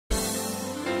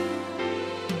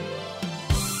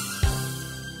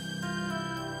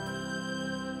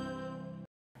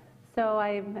So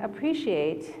I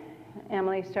appreciate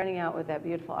Emily starting out with that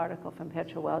beautiful article from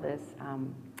Petra Weldes,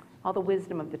 all the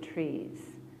wisdom of the trees.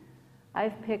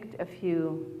 I've picked a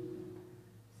few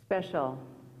special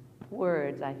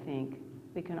words, I think,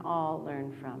 we can all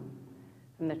learn from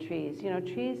the trees. You know,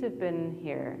 trees have been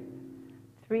here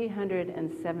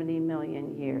 370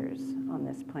 million years on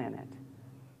this planet.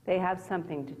 They have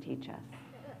something to teach us.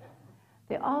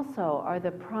 They also are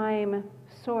the prime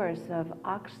source of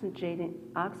oxygenating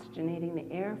the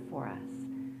air for us.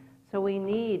 So we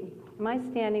need, am I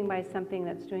standing by something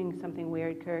that's doing something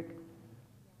weird, Kirk?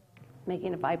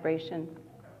 Making a vibration?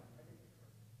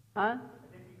 Huh?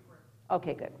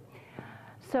 Okay, good.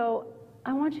 So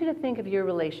I want you to think of your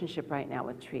relationship right now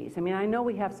with trees. I mean, I know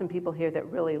we have some people here that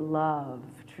really love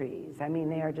trees. I mean,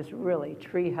 they are just really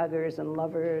tree huggers and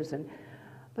lovers.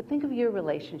 But think of your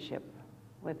relationship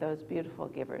with those beautiful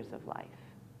givers of life,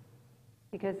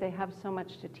 because they have so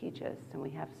much to teach us and we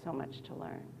have so much to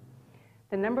learn.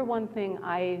 The number one thing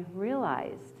I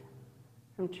realized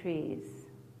from trees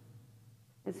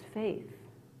is faith.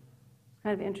 It's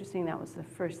kind of interesting that was the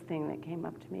first thing that came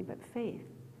up to me, but faith.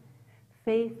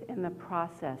 Faith in the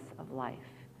process of life.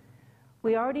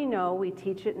 We already know, we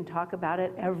teach it and talk about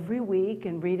it every week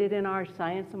and read it in our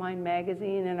Science of Mind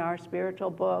magazine and our spiritual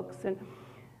books. And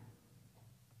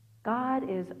God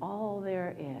is all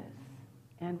there is.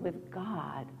 And with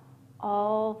God,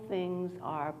 all things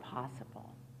are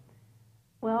possible.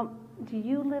 Well, do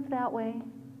you live that way?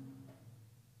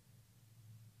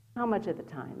 How much of the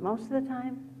time? Most of the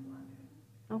time?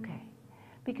 Okay.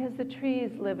 Because the trees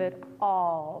live it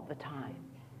all the time.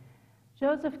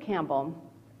 Joseph Campbell,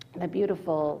 the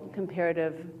beautiful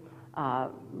comparative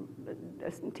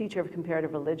teacher of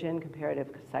comparative religion, comparative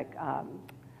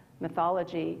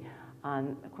mythology,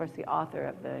 of course the author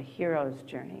of The Hero's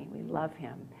Journey, we love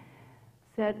him,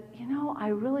 said, you know, I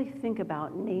really think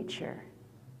about nature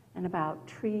and about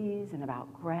trees and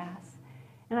about grass,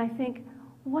 and I think,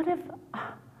 what if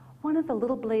one of the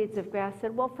little blades of grass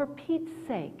said, well, for Pete's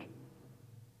sake,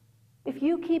 if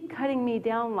you keep cutting me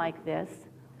down like this,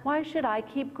 why should I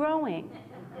keep growing?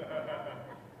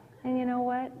 And you know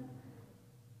what?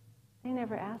 They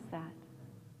never ask that.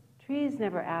 Trees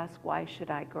never ask, why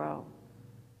should I grow?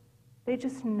 They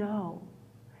just know.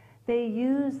 They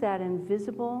use that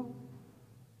invisible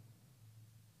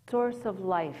source of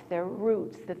life, their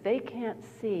roots that they can't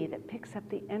see, that picks up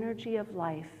the energy of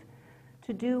life,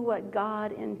 to do what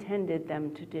God intended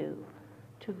them to do,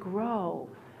 to grow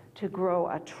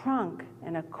a trunk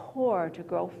and a core, to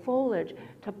grow foliage,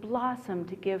 to blossom,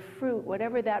 to give fruit,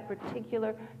 whatever that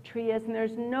particular tree is. And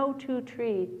there's no two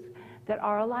trees that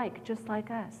are alike, just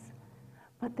like us.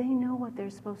 But they know what they're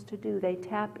supposed to do. They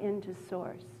tap into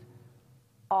source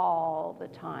all the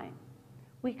time.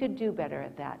 We could do better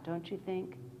at that, don't you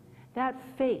think? That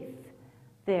faith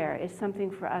there is something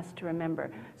for us to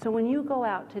remember. So when you go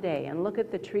out today and look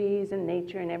at the trees and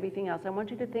nature and everything else, I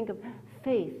want you to think of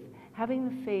faith, having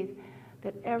the faith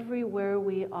that everywhere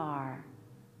we are,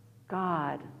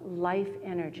 God, life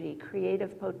energy,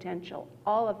 creative potential,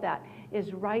 all of that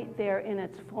is right there in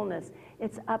its fullness.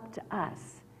 It's up to us.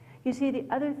 You see, the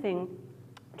other thing,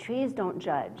 trees don't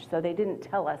judge, so they didn't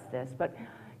tell us this, but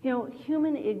you know,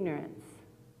 human ignorance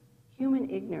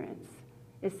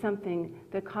is something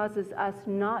that causes us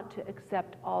not to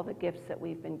accept all the gifts that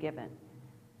we've been given.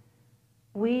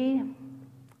 We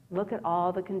look at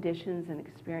all the conditions and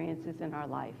experiences in our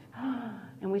life,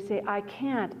 and we say, I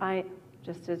can't,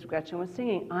 just as Gretchen was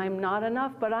singing, I'm not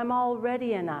enough, but I'm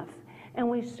already enough. And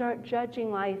we start judging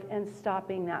life and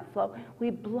stopping that flow. We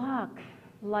block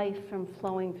life from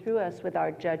flowing through us with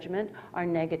our judgment, our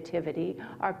negativity,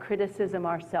 our criticism,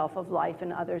 our self of life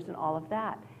and others and all of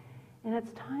that. And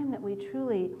it's time that we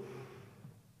truly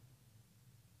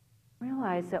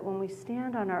realize that when we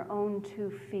stand on our own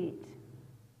 2 feet,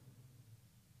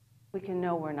 we can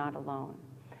know we're not alone.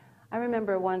 I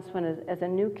remember once when, as a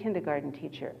new kindergarten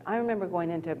teacher, I remember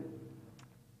going into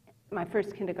my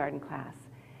first kindergarten class,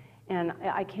 and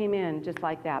I came in just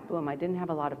like that, boom. I didn't have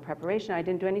a lot of preparation. I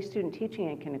didn't do any student teaching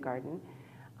in kindergarten.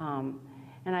 And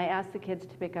I asked the kids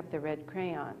to pick up the red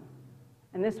crayon.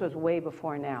 And this was way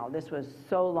before now. This was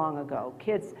so long ago.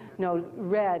 Kids know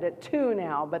red at 2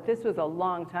 now, but this was a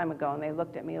long time ago, and they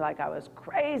looked at me like I was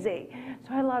crazy.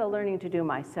 So I had a lot of learning to do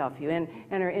myself. You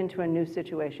enter into a new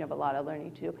situation, you have a lot of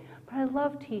learning to do. But I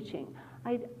love teaching.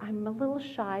 I'm a little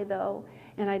shy, though,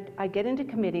 and I get into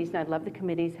committees, and I love the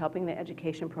committees, helping the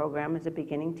education program as a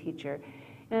beginning teacher.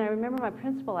 And I remember my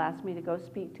principal asked me to go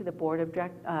speak to the board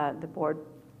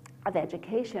of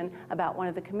education about one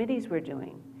of the committees we're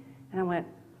doing. And I went,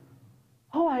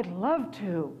 oh, I'd love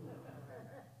to.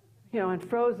 and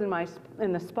froze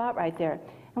in the spot right there.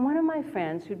 And one of my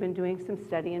friends who'd been doing some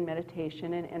study in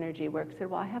meditation and energy work said,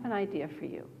 well, I have an idea for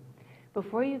you.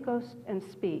 Before you go and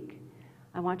speak,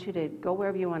 I want you to go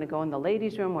wherever you want to go, in the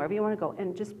ladies' room, wherever you want to go,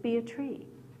 and just be a tree.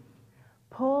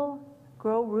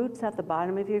 Grow roots at the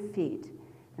bottom of your feet,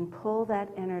 and pull that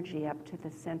energy up to the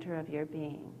center of your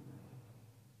being.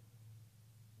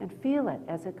 And feel it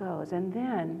as it goes. And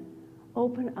then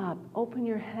open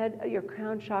your head, your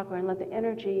crown chakra, and let the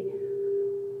energy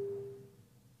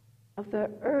of the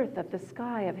earth, of the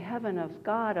sky, of heaven, of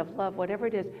God, of love, whatever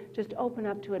it is, just open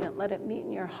up to it and let it meet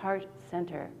in your heart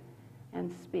center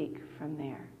and speak from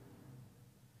there.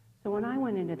 So when I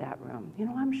went into that room,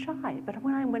 I'm shy, but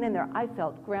when I went in there, I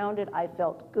felt grounded, I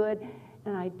felt good,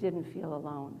 and I didn't feel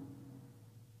alone.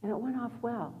 And it went off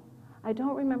well. I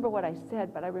don't remember what I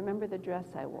said, but I remember the dress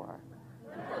I wore.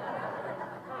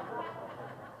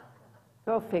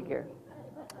 Go figure.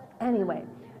 Anyway,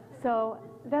 so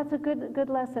that's a good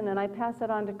lesson, and I passed that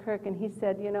on to Kirk, and he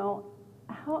said,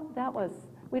 that was,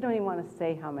 we don't even want to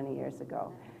say how many years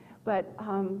ago, but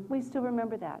we still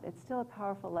remember that. It's still a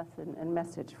powerful lesson and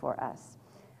message for us.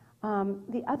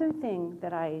 The other thing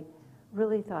that I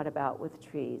really thought about with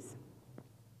trees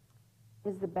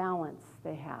is the balance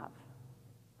they have,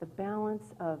 the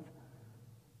balance of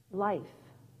life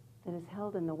that is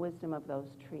held in the wisdom of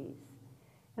those trees.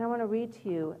 And I want to read to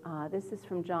you, this is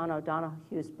from John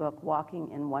O'Donohue's book, Walking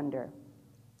in Wonder.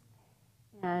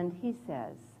 And he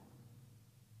says,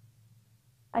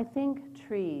 I think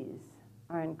trees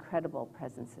are incredible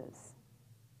presences.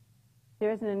 There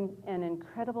is an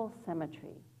incredible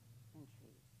symmetry in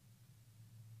trees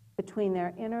between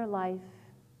their inner life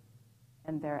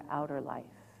and their outer life,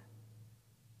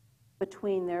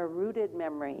 between their rooted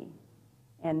memory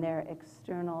and their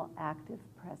external active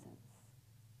presence.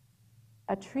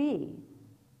 A tree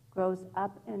grows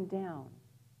up and down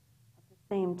at the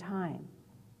same time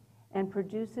and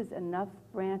produces enough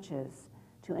branches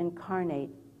to incarnate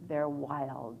their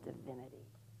wild divinity.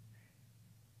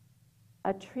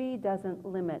 A tree doesn't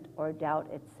limit or doubt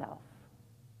itself.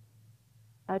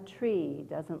 A tree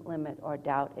doesn't limit or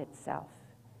doubt itself.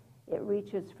 It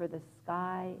reaches for the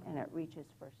sky and it reaches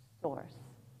for source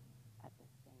at the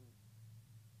same time.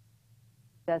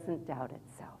 It doesn't doubt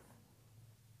itself.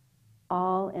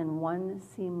 All in one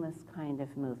seamless kind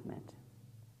of movement.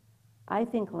 I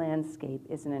think landscape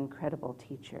is an incredible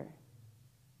teacher.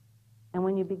 And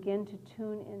when you begin to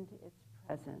tune into its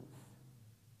presence,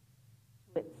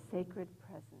 to its sacred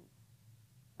presence,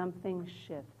 something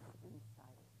shifts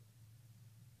inside of you.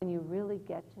 When you really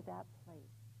get to that place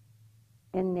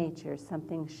in nature,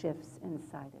 something shifts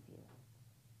inside of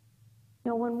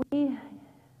you. When we,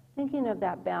 thinking of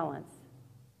that balance,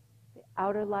 the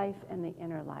outer life and the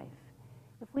inner life,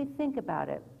 if we think about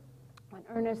it, when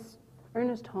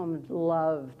Ernest Holmes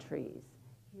loved trees.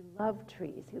 He loved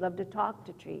trees. He loved to talk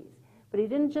to trees. But he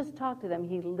didn't just talk to them,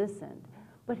 he listened.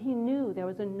 But he knew there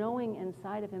was a knowing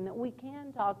inside of him that we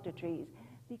can talk to trees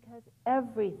because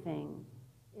everything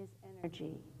is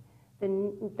energy.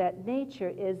 That nature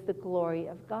is the glory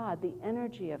of God, the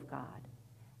energy of God.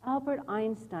 Albert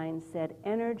Einstein said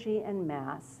energy and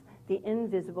mass, the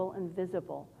invisible and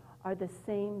visible, are the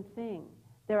same thing.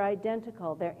 They're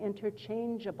identical, they're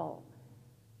interchangeable.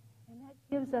 And that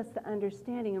gives us the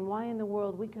understanding and why in the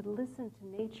world we could listen to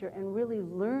nature and really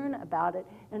learn about it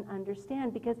and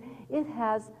understand, because it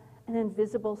has an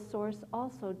invisible source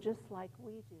also, just like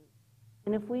we do.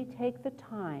 And if we take the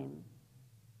time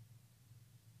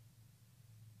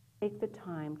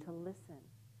to listen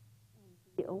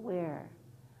and be aware,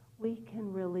 we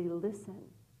can really listen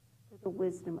to the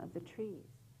wisdom of the trees.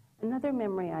 Another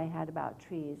memory I had about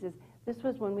trees is this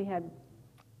was when we had,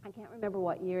 I can't remember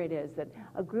what year it is, that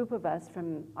a group of us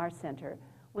from our center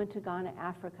went to Ghana,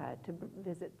 Africa to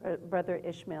visit Brother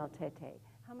Ishmael Tete.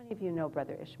 How many of you know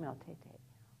Brother Ishmael Tete?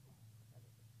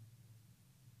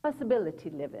 Possibility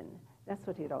living. That's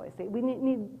what he'd always say. We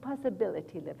need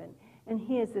possibility living. And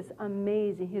he is this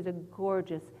amazing, he's a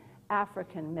gorgeous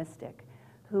African mystic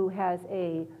who has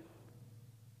a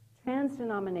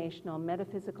trans-denominational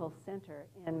metaphysical center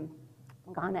in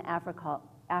Ghana,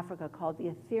 Africa called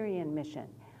the Etherian Mission,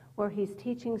 where he's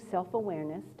teaching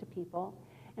self-awareness to people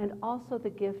and also the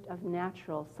gift of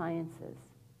natural sciences.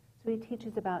 So he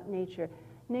teaches about nature.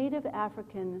 Native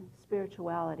African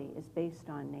spirituality is based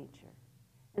on nature.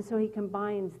 And so he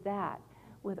combines that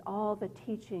with all the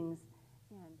teachings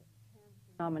and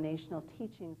trans-denominational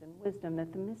teachings and wisdom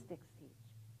that the mystics teach.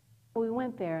 We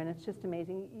went there, and it's just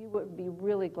amazing. You would be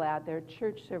really glad. Their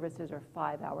church services are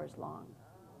 5 hours long.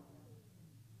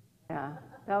 Yeah,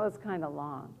 that was kind of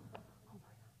long.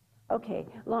 Okay,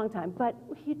 long time. But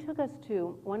he took us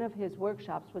to, one of his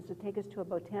workshops was to take us to a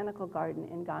botanical garden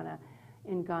in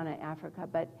Ghana, Africa.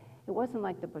 But it wasn't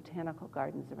like the botanical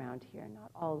gardens around here,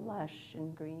 not all lush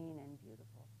and green and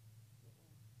beautiful.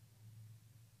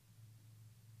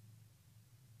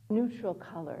 Neutral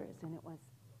colors, and it was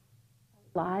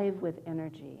alive with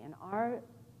energy. And our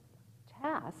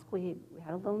task, we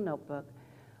had a little notebook,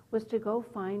 was to go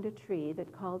find a tree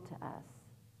that called to us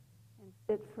and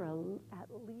sit for at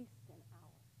least an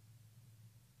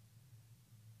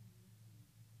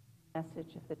hour.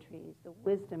 Message of the trees, the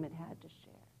wisdom it had to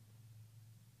share.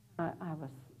 I was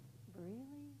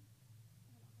really,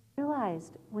 I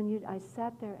realized when I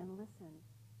sat there and listened,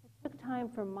 it took time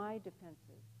for my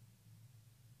defenses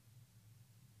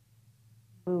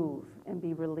to move and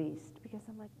be released, because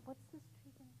I'm like, what's this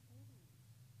tree going to say to me?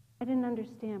 I didn't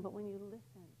understand, but when you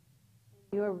listen,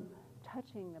 you're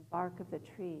touching the bark of the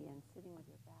tree and sitting with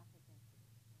your back against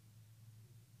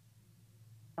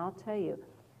it. I'll tell you,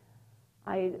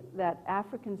 that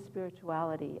African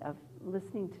spirituality of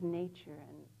listening to nature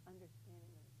and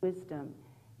understanding the wisdom,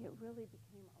 it really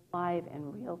became alive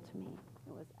and real to me.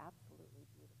 It was absolutely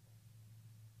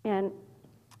beautiful.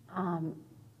 And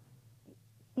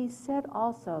he said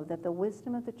also that the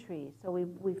wisdom of the tree, so we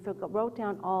wrote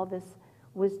down all this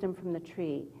wisdom from the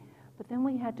tree, but then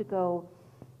we had to go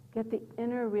get the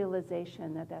inner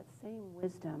realization that that same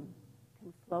wisdom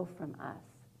can flow from us.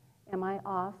 Am I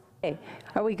off? Okay.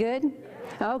 Are we good?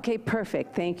 Okay,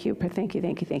 perfect. Thank you. Thank you,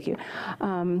 thank you, thank you.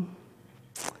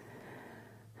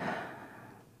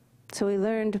 So we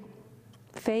learned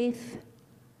faith,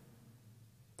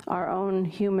 our own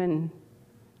human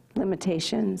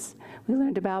limitations. We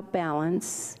learned about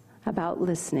balance, about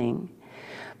listening.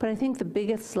 But I think the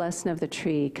biggest lesson of the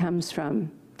tree comes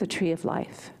from the tree of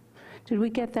life. Did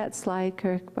we get that slide,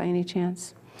 Kirk, by any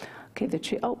chance? Okay, the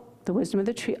tree, the wisdom of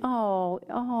the tree.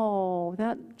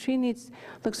 That tree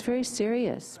looks very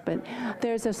serious, but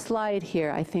there's a slide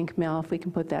here, I think, Mel, if we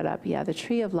can put that up. Yeah, the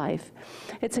tree of life.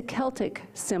 It's a Celtic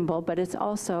symbol, but it's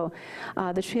also,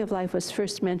 the tree of life was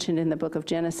first mentioned in the book of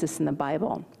Genesis in the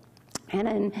Bible.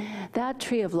 And that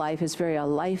tree of life is a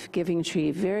life-giving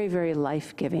tree, very, very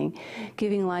life-giving,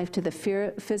 giving life to the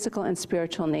physical and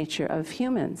spiritual nature of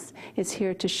humans. It's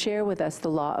here to share with us the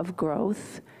law of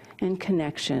growth and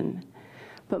connection.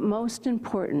 But most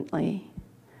importantly,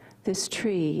 this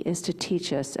tree is to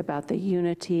teach us about the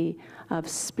unity of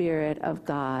spirit of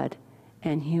God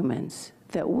and humans,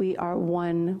 that we are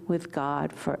one with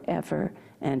God forever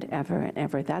and ever and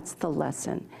ever. That's the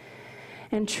lesson.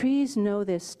 And trees know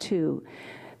this too.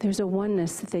 There's a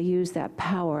oneness that they use that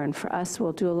power. And for us,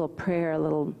 we'll do a little prayer, a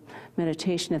little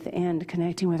meditation at the end,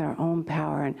 connecting with our own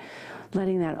power and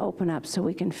letting that open up so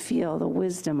we can feel the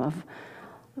wisdom of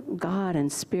God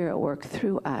and Spirit work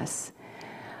through us.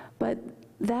 But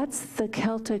that's the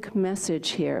Celtic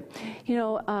message here. You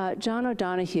know, John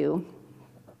O'Donohue,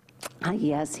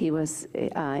 yes, he was he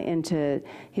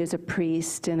was a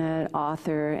priest and an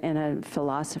author and a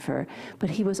philosopher, but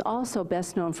he was also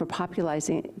best known for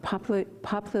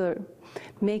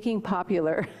making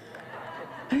popular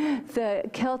the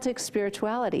Celtic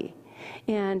spirituality.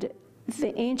 And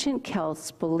the ancient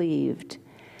Celts believed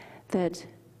that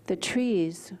the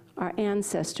trees are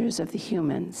ancestors of the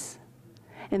humans,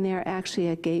 and they are actually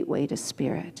a gateway to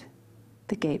spirit,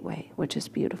 the gateway, which is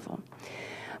beautiful.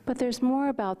 But there's more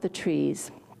about the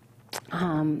trees.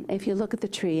 If you look at the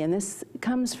tree, and this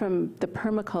comes from the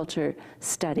permaculture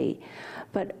study,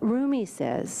 but Rumi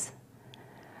says,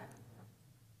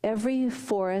 every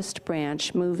forest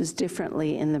branch moves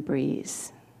differently in the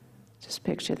breeze. Just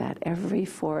picture that. Every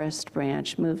forest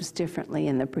branch moves differently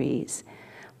in the breeze.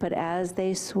 But as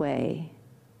they sway,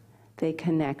 they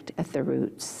connect at the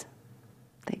roots.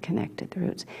 They connect at the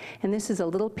roots. And this is a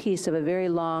little piece of a very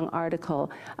long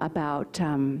article about,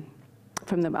 from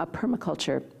a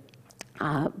permaculture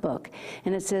book.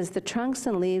 And it says, the trunks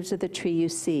and leaves of the tree you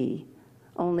see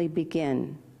only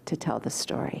begin to tell the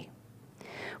story.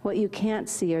 What you can't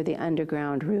see are the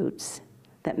underground roots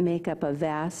that make up a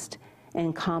vast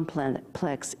and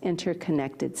complex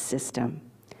interconnected system.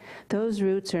 Those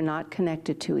roots are not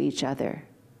connected to each other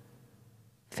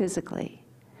physically,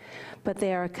 but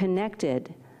they are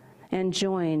connected and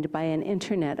joined by an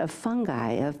internet of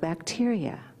fungi, of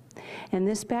bacteria. And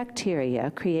this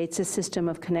bacteria creates a system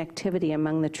of connectivity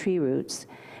among the tree roots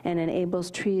and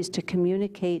enables trees to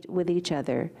communicate with each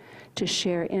other, to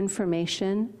share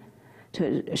information,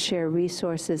 to share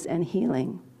resources and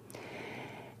healing.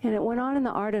 And it went on in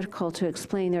the article to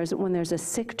explain when there's a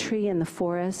sick tree in the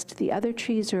forest, the other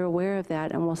trees are aware of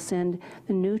that and will send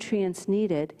the nutrients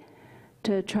needed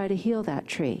to try to heal that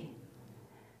tree.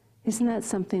 Isn't that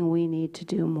something we need to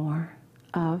do more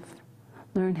of?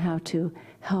 Learn how to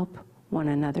help one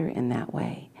another in that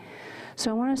way.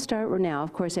 So I want to start now.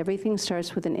 Of course, everything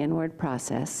starts with an inward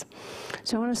process.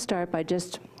 So I want to start by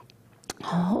just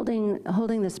holding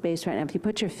the space right now. If you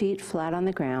put your feet flat on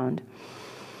the ground,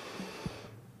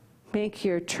 make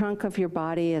your trunk of your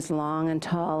body as long and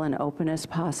tall and open as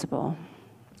possible.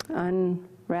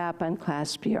 Unwrap,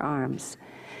 unclasp your arms.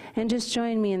 And just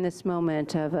join me in this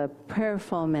moment of a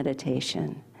prayerful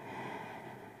meditation.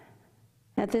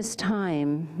 At this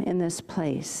time, in this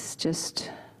place, just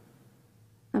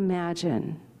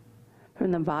imagine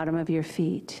from the bottom of your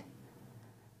feet,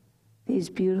 these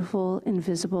beautiful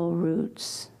invisible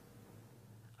roots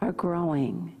are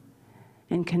growing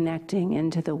and connecting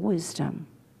into the wisdom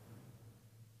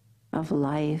of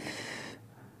life,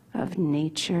 of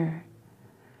nature,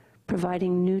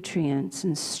 providing nutrients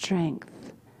and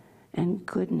strength and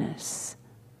goodness,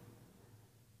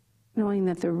 knowing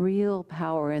that the real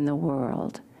power in the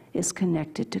world is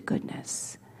connected to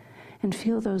goodness. And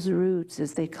feel those roots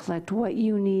as they collect what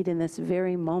you need in this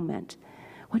very moment,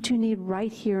 what you need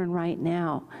right here and right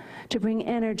now, to bring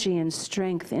energy and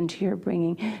strength into your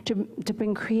bringing, to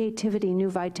bring creativity, new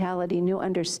vitality, new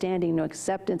understanding, new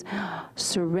acceptance,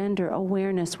 surrender,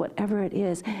 awareness, whatever it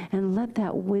is, and let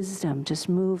that wisdom just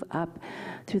move up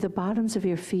through the bottoms of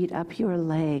your feet, up your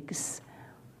legs,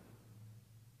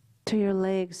 till your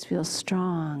legs feel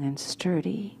strong and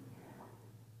sturdy.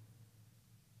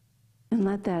 And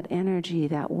let that energy,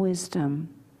 that wisdom,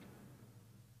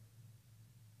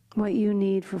 what you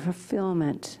need for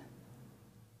fulfillment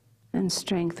and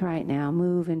strength right now,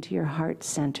 move into your heart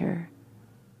center.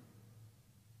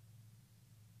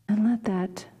 And let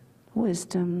that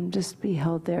wisdom just be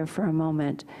held there for a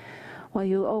moment while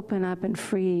you open up and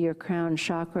free your crown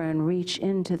chakra and reach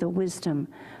into the wisdom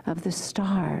of the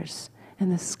stars and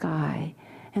the sky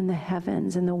and the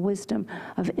heavens and the wisdom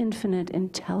of infinite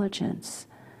intelligence.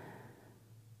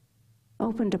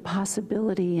 Open to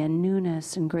possibility and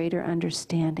newness and greater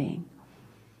understanding.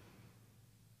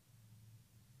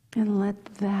 And let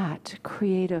that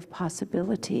creative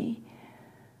possibility,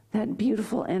 that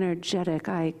beautiful energetic,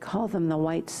 I call them the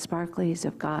white sparklies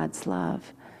of God's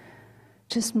love,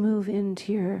 just move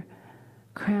into your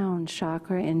crown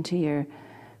chakra, into your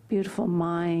beautiful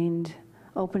mind,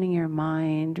 opening your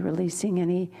mind, releasing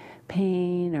any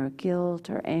pain or guilt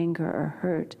or anger or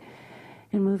hurt,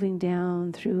 and moving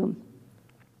down through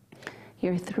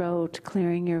your throat,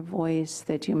 clearing your voice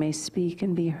that you may speak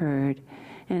and be heard.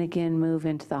 And again, move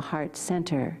into the heart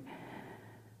center,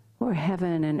 where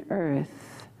heaven and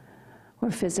earth, where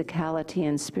physicality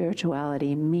and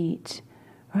spirituality meet,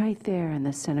 right there in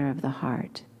the center of the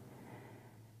heart.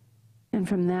 And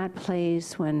from that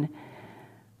place, when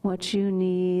what you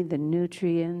need, the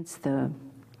nutrients,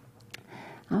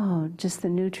 just the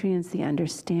nutrients, the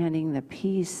understanding, the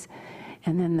peace,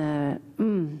 and then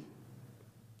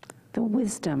the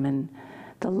wisdom and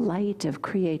the light of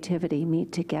creativity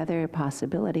meet together,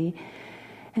 possibility.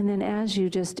 And then as you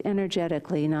just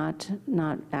energetically, not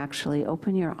actually,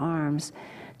 open your arms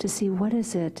to see what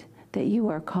is it that you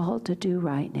are called to do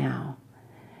right now.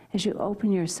 As you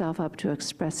open yourself up to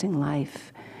expressing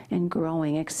life and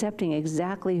growing, accepting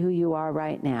exactly who you are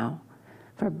right now,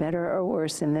 for better or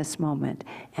worse in this moment,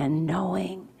 and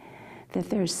knowing that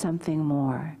there's something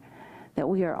more, that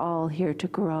we are all here to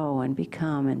grow and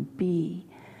become and be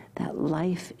that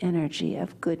life energy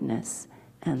of goodness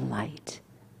and light.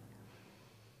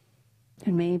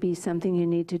 It may be something you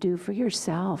need to do for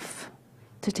yourself,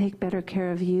 to take better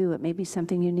care of you. It may be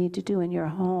something you need to do in your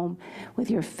home, with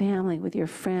your family, with your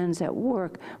friends, at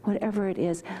work, whatever it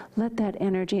is. Let that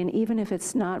energy, and even if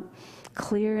it's not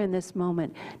clear in this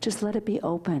moment, just let it be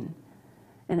open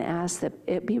and ask that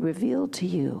it be revealed to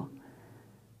you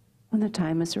when the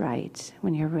time is right,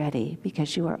 when you're ready,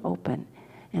 because you are open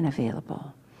and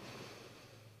available.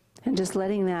 And just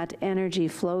letting that energy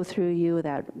flow through you,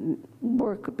 that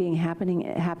work happening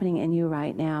in you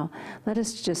right now. Let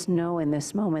us just know in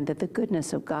this moment that the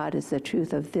goodness of God is the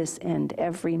truth of this and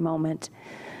every moment.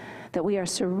 That we are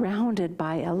surrounded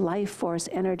by a life force,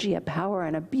 energy, a power,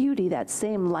 and a beauty, that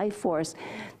same life force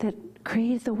that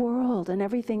created the world and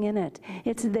everything in it.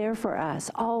 It's there for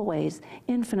us, always,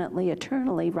 infinitely,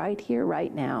 eternally, right here,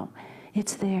 right now.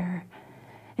 It's there.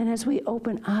 And as we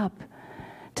open up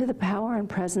to the power and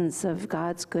presence of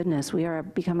God's goodness, we are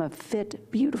become a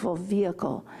fit, beautiful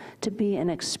vehicle to be an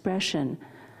expression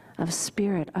of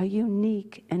spirit, a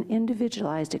unique and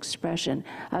individualized expression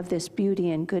of this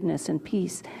beauty and goodness and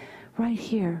peace right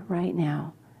here, right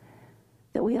now.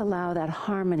 That we allow that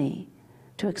harmony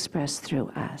to express through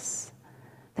us.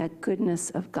 that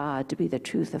goodness of God to be the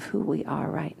truth of who we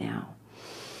are right now.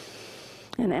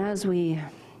 And as we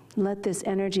let this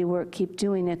energy work keep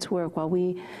doing its work, while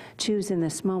we choose in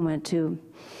this moment to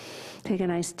take a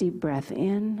nice deep breath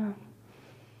in,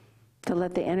 to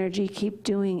let the energy keep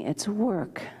doing its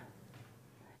work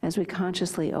as we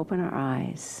consciously open our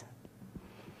eyes,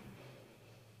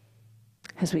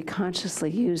 as we consciously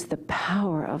use the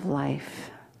power of life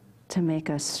to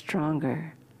make us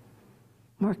stronger,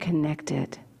 more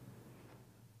connected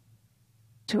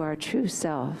to our true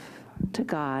self, to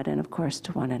God, and of course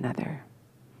to one another.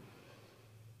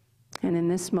 And in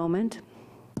this moment,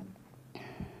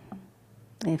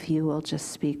 if you will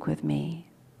just speak with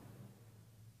me,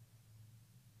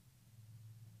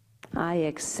 I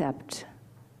accept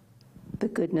the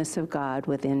goodness of God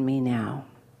within me now.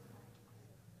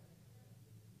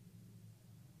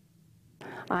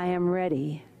 I am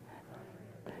ready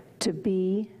to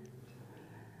be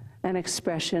an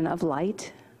expression of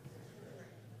light.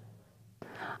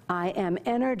 I am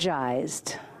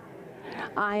energized.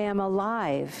 I am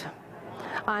alive.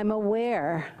 I'm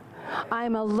aware.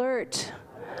 I'm alert.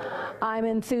 I'm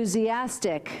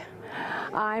enthusiastic.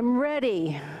 I'm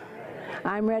ready.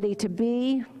 I'm ready to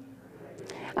be.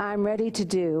 I'm ready to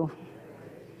do.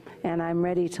 And I'm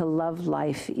ready to love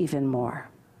life even more.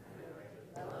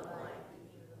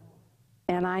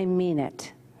 And I mean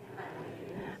it.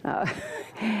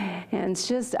 And it's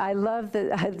just, I love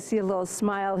that, I see a little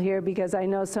smile here, because I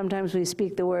know sometimes we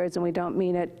speak the words and we don't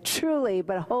mean it truly,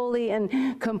 but wholly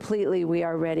and completely we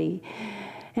are ready.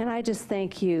 And I just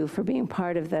thank you for being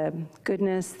part of the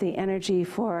goodness, the energy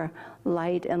for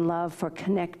light and love, for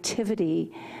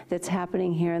connectivity that's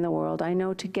happening here in the world. I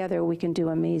know together we can do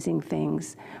amazing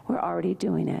things. We're already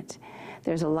doing it.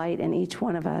 There's a light in each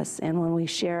one of us, and when we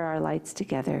share our lights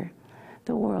together,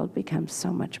 the world becomes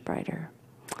so much brighter.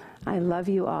 I love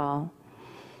you all.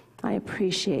 I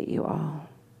appreciate you all.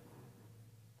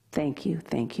 Thank you,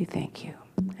 thank you, thank you.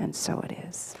 And so it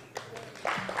is.